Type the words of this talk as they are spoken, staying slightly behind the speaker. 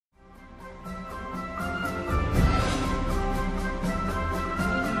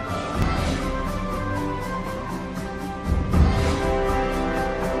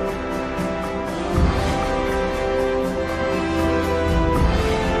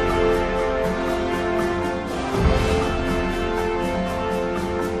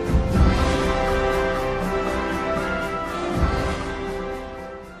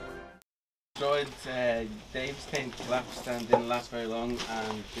tent collapsed and didn't last very long,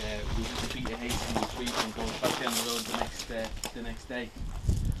 and we just beat a hasty retreat and going back down the road the next day.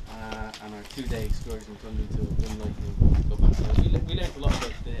 And our 2-day excursion turned into a 1 night go back. So we learned a lot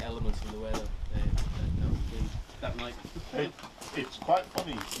about the elements and the weather that night. It's quite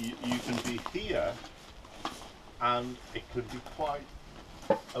funny. You can be here, and it could be quite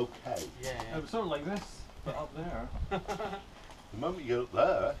okay. Yeah. It was sort of like this, but up there. The moment you go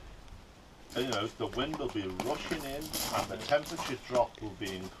there, you know, the wind will be rushing in, and the temperature drop will be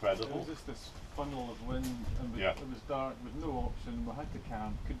It incredible. was just this funnel of wind, and Yeah. it was dark with no option. We had to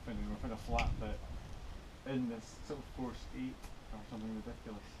camp, couldn't find anywhere, found a flat bit in this sort of forced 8 or something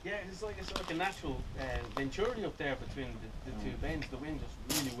ridiculous. Yeah, it's like a natural venturi up there between the two bends. The wind just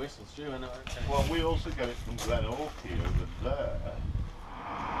really whistles through. And Well, we also get it from Glen over there.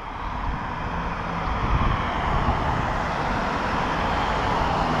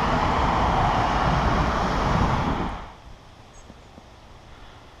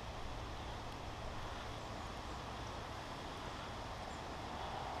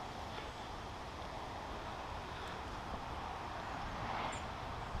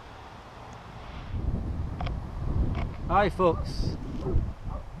 Hi folks,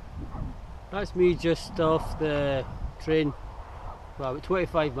 that's me just off the train, well, about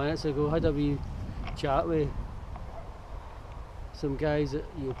 25 minutes ago. Had a wee chat with some guys that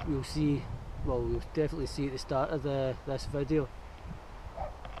you'll see, well, you'll definitely see at the start of this video.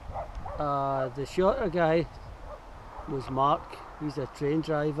 The shorter guy was Mark, he's a train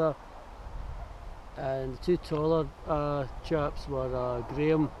driver, and the two taller chaps were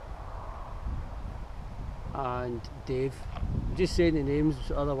Graham and Dave. I'm just saying the names,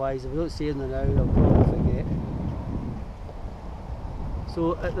 otherwise if I don't say them now I'll probably forget.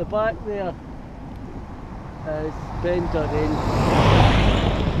 So at the back there is Ben Durrain.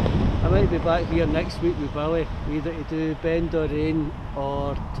 I might be back here next week with Billy, either to do Ben Durrain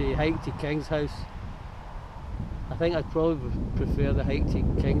or to hike to King's House. I think I'd probably prefer the hike to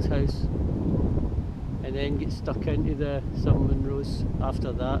King's House and then get stuck into the Some Munros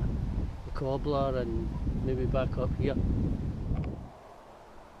after that, the Cobbler, and maybe back up here.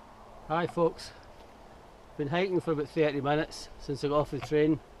 Hi folks, been hiking for about 30 minutes since I got off the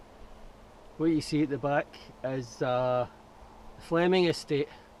train. What you see at the back is the Fleming estate.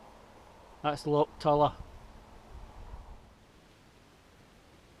 That's Loch Tulla.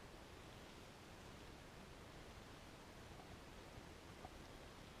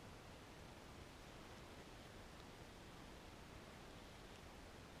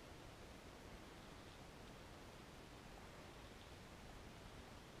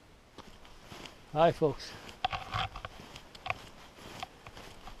 Hi folks,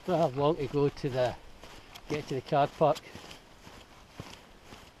 don't have long to go to get to the car park.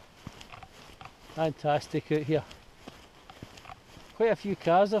 Fantastic out here. Quite a few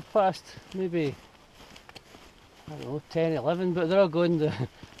cars have passed, maybe, I don't know, 10, 11, but they're all going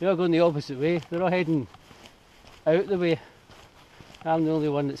the opposite way. They're all heading out the way. I'm the only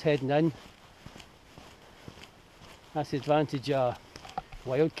one that's heading in. That's the advantage of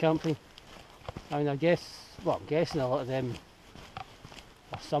wild camping. I mean, I'm guessing a lot of them,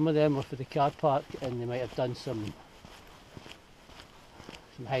 or some of them, were for the car park, and they might have done some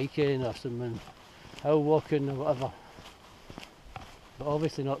hiking or some hill walking or whatever, but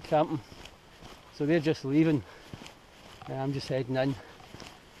obviously not camping. So they're just leaving, and I'm just heading in,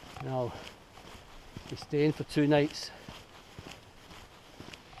 and I'll be staying for 2 nights.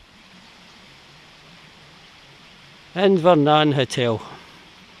 Invernan Hotel.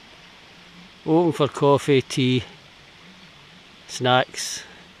 Open for coffee, tea, snacks,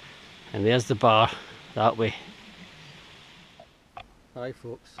 and there's the bar that way. Hi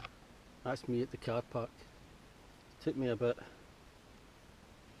folks, that's me at the car park. Took me about,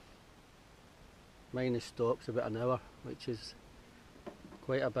 minus stops, about an hour, which is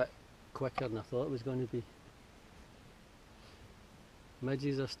quite a bit quicker than I thought it was going to be.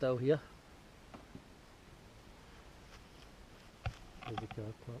 Midges are still here. There's the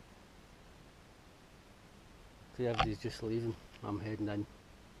car park. See, everybody's just leaving. I'm heading in.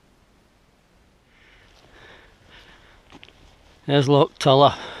 There's Loch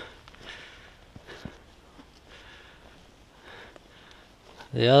Tulla.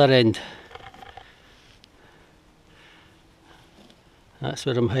 The other end. That's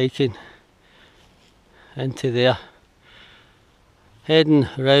where I'm hiking. Into there. Heading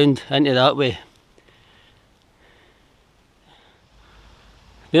round into that way.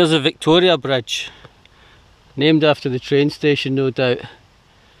 There's the Victoria Bridge. Named after the train station, no doubt.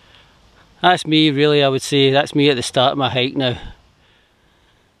 That's me, really, I would say. That's me at the start of my hike now.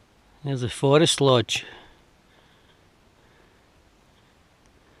 There's the Forest Lodge.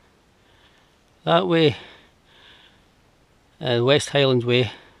 that way, West Highland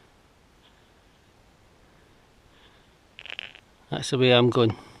Way. That's the way I'm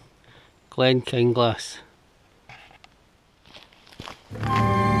going. Glen Kinglass.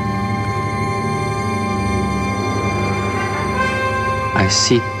 I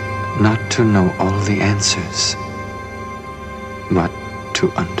seek not to know all the answers, but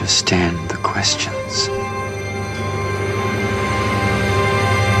to understand the questions.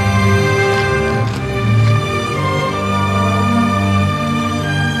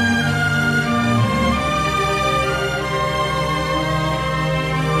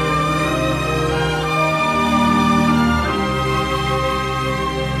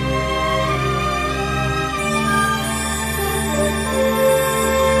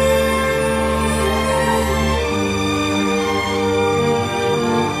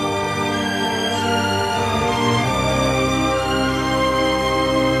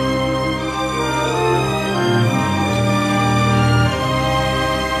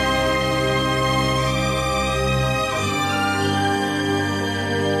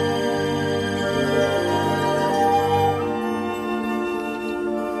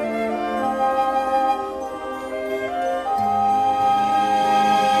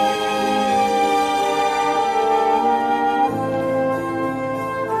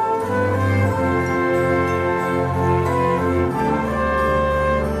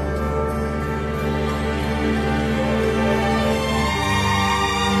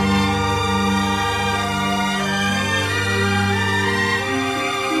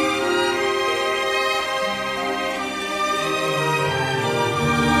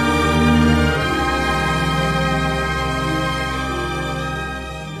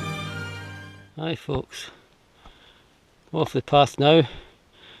 Hi folks, off the path now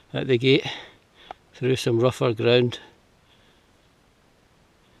at the gate through some rougher ground.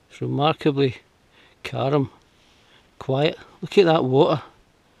 It's remarkably calm, quiet. Look at that water.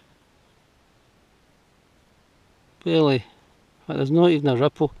 Barely, there's not even a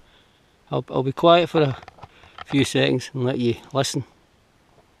ripple. I'll be quiet for a few seconds and let you listen.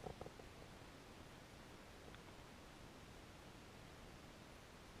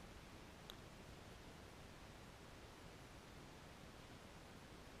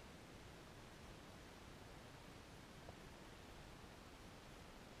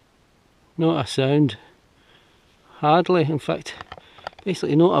 Not a sound, hardly, in fact,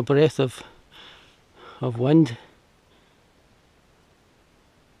 basically not a breath of wind.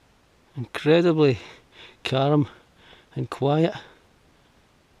 Incredibly calm and quiet.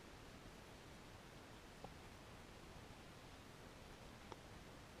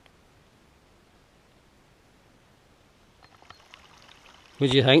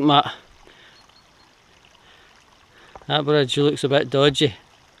 What do you think, Matt? That bridge looks a bit dodgy.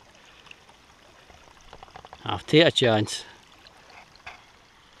 I'll take a chance.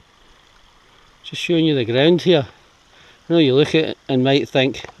 Just showing you the ground here. I know you look at it and might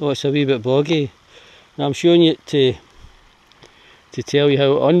think, oh, it's a wee bit boggy. And I'm showing you it to tell you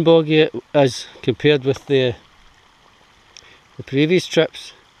how unboggy it is compared with the previous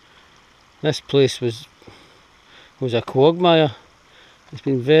trips. This place was a quagmire. It's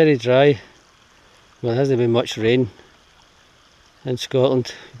been very dry. Well, there hasn't been much rain in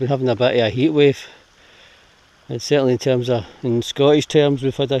Scotland. We've been having a bit of a heat wave. And certainly in Scottish terms,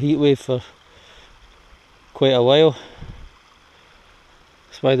 we've had a heat wave for quite a while.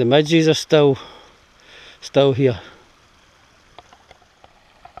 That's why the midges are still here.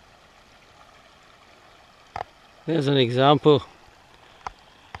 There's an example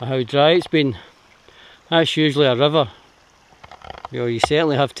of how dry it's been. That's usually a river. You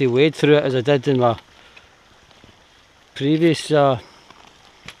certainly have to wade through it, as I did in my previous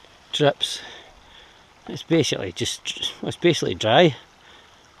trips. It's basically dry.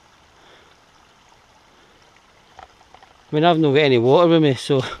 I mean, I've not got any water with me,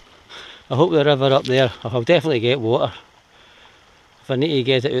 so I hope the river up there, I'll definitely get water. If I need to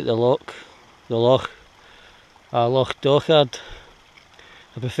get it out the Loch Dochard,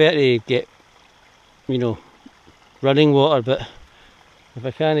 I prefer to get, running water, but if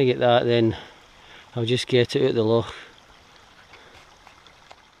I can't get that, then I'll just get it out the loch.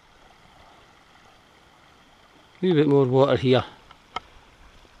 A wee bit more water here.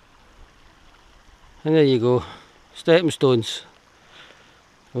 And there you go, stepping stones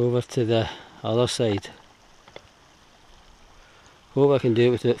over to the other side. Hope I can do it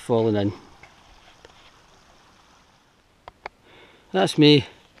without falling in. That's me,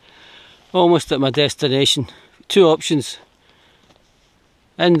 almost at my destination. Two options.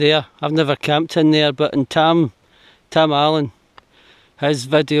 In there, I've never camped in there, but in Tam Allen, his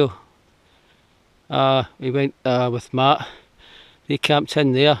video, We went with Matt. They camped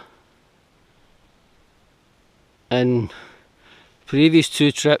in there. And previous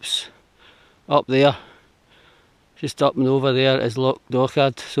 2 trips up there, just up and over there is Loch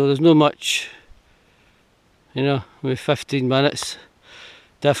Dochard, so there's no much, you know, maybe 15 minutes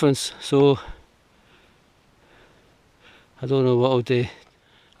difference, so I don't know what I'll do.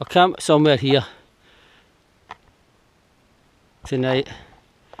 I'll camp somewhere here tonight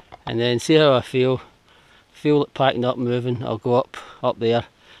and then see how I feel like packing up and moving. I'll go up there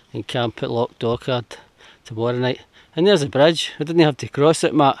and camp at Loch Dochard tomorrow night. And there's a bridge, I didn't have to cross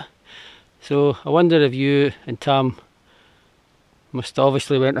it, Matt. So I wonder if you and Tam must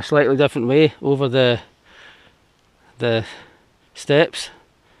obviously went a slightly different way over the steps,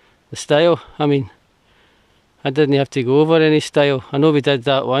 the stile. I mean, I didn't have to go over any stile. I know we did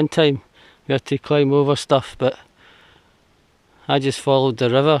that one time, we had to climb over stuff, but I just followed the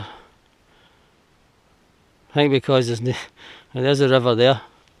river. I think because there's a river there.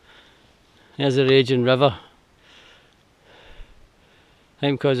 There's a raging river. I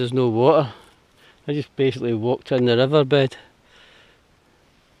think because there's no water, I just basically walked in the riverbed.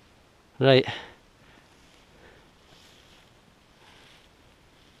 Right.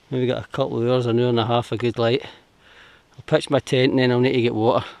 Maybe got a couple of hours, an hour and a half of good light. I'll pitch my tent and then I'll need to get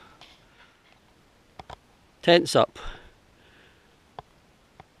water. Tent's up.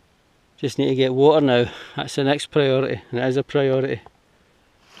 Just need to get water now. That's the next priority, and it is a priority.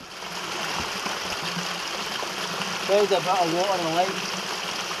 Found a bit of water and light.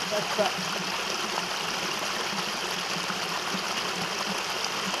 That's it.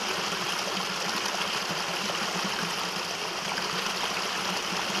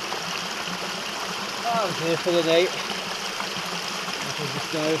 That was here for the night. This is just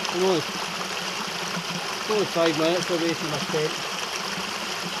now. It's only 5 minutes away from my tent.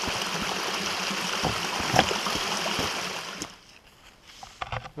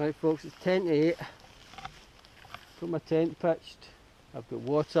 Right folks, it's 10 to 8. Got my tent pitched. I've got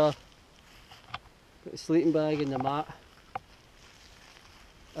water. Got the sleeping bag and the mat.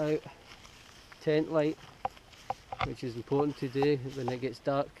 Out. Tent light, which is important to do when it gets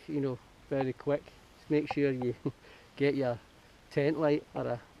dark, you know, very quick. Just make sure you get your tent light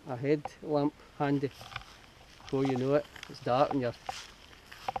or a head lamp handy before you know it. It's dark and you're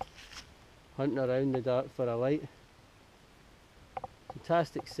hunting around the dark for a light.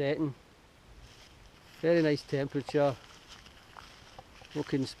 Fantastic setting, very nice temperature, what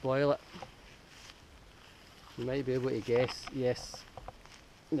can spoil it? You might be able to guess, yes,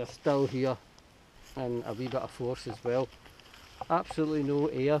 they're still here, and a wee bit of force as well. Absolutely no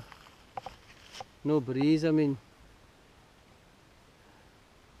air, no breeze, I mean,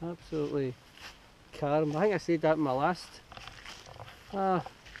 absolutely calm. I think I said that in my last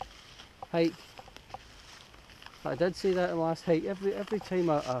hike. I did say that in the last hike. Every time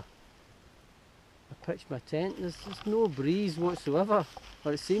I pitch my tent, there's no breeze whatsoever,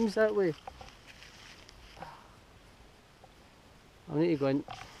 or it seems that way. I need to go in.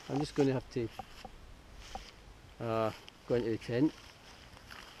 I'm just going to have to go into the tent.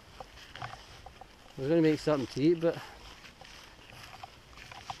 I was going to make something to eat, but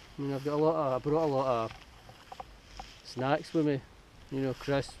I mean, I brought a lot of snacks with me. You know,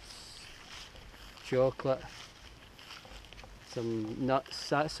 crisps, chocolate, some nuts,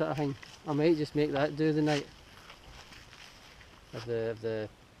 that sort of thing. I might just make that do the night. If the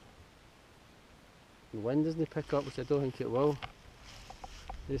wind doesn't pick up, which I don't think it will.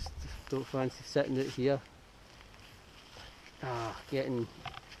 Just don't fancy sitting out here. Getting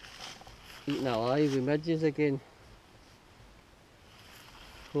eaten alive with midges again.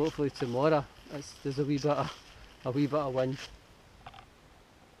 Hopefully tomorrow there's a wee bit of wind.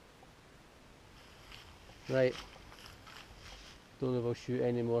 Right. Don't know if I'll shoot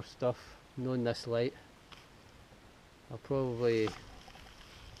any more stuff, knowing this light. I'll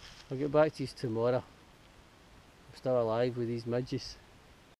get back to you tomorrow. I'm still alive with these midges.